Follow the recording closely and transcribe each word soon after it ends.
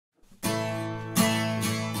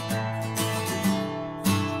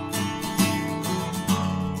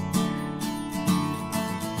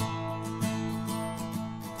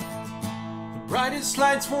brightest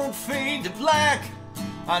lights won't fade to black.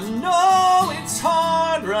 I know it's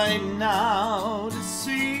hard right now to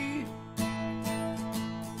see,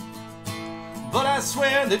 but I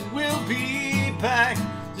swear that we'll be back.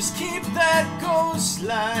 Just keep that ghost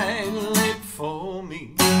light lit for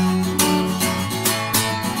me.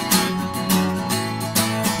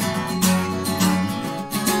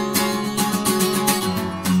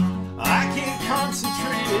 I can't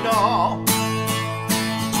concentrate at all.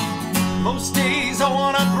 Most days I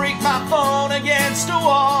wanna break my phone against a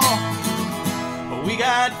wall. But we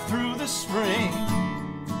got through the spring,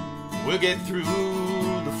 we'll get through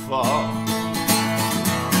the fall.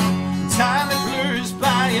 Time that blurs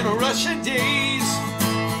by in a rush of days.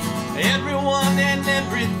 Everyone and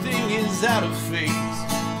everything is out of phase.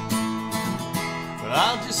 But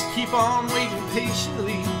I'll just keep on waiting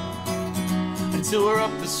patiently until we're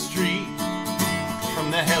up the street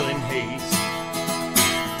from the hell and haze.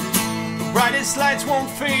 Brightest lights won't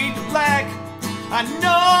fade to black. I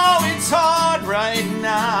know it's hard right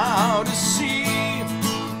now to see,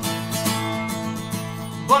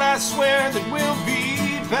 but I swear that we'll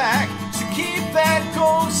be back. So keep that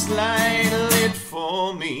ghost light lit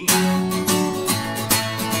for me.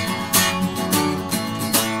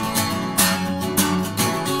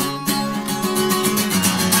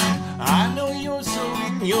 I know you're so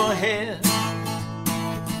in your head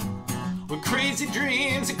with crazy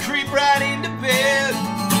dreams that creep right into bed.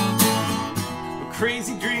 With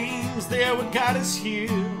crazy dreams, they're what got us here.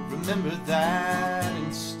 Remember that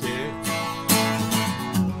instead.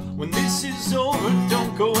 When this is over,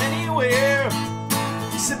 don't go anywhere.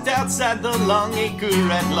 Sit outside the Long Acre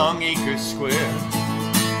at Long Acre Square.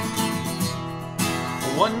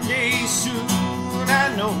 One day soon,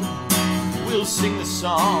 I know, we'll sing the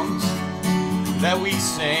songs that we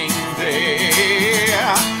sang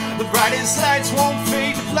there. The brightest lights won't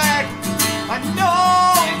fade to black. I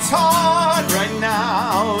know it's hard right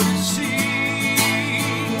now to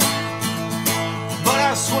see, but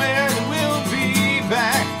I swear that we'll be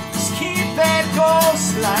back. Just keep that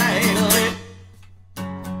ghost light lit.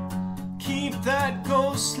 Keep that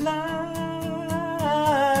ghost light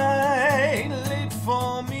lit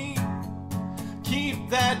for me. Keep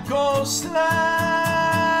that ghost light